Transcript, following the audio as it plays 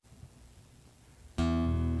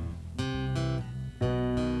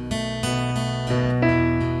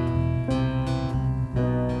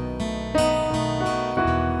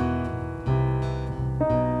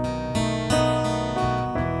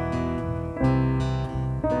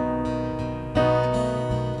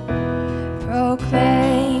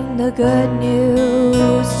good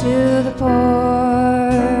news to the poor.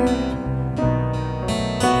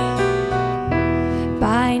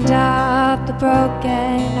 Bind up the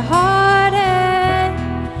broken-hearted,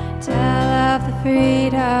 tell of the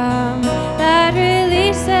freedom that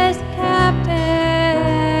releases the captives.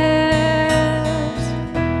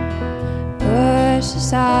 Push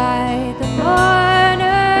aside the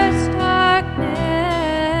mourner's darkness.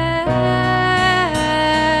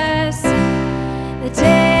 The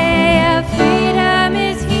day of freedom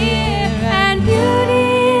is here, and beauty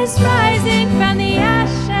is rising from the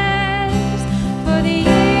ashes. For the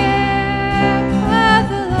year of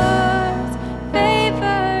the Lord's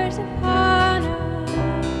favors upon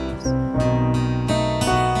us.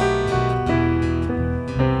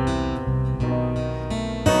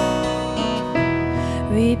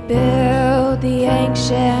 Rebuild the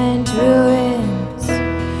ancient ruins,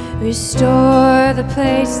 restore the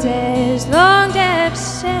places long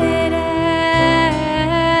devastated,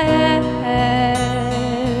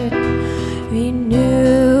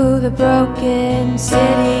 renew the broken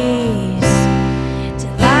cities.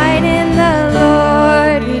 Delight in the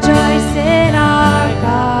Lord, rejoice in our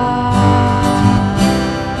God.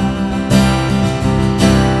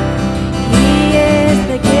 He is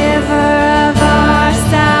the giver of our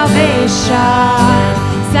salvation.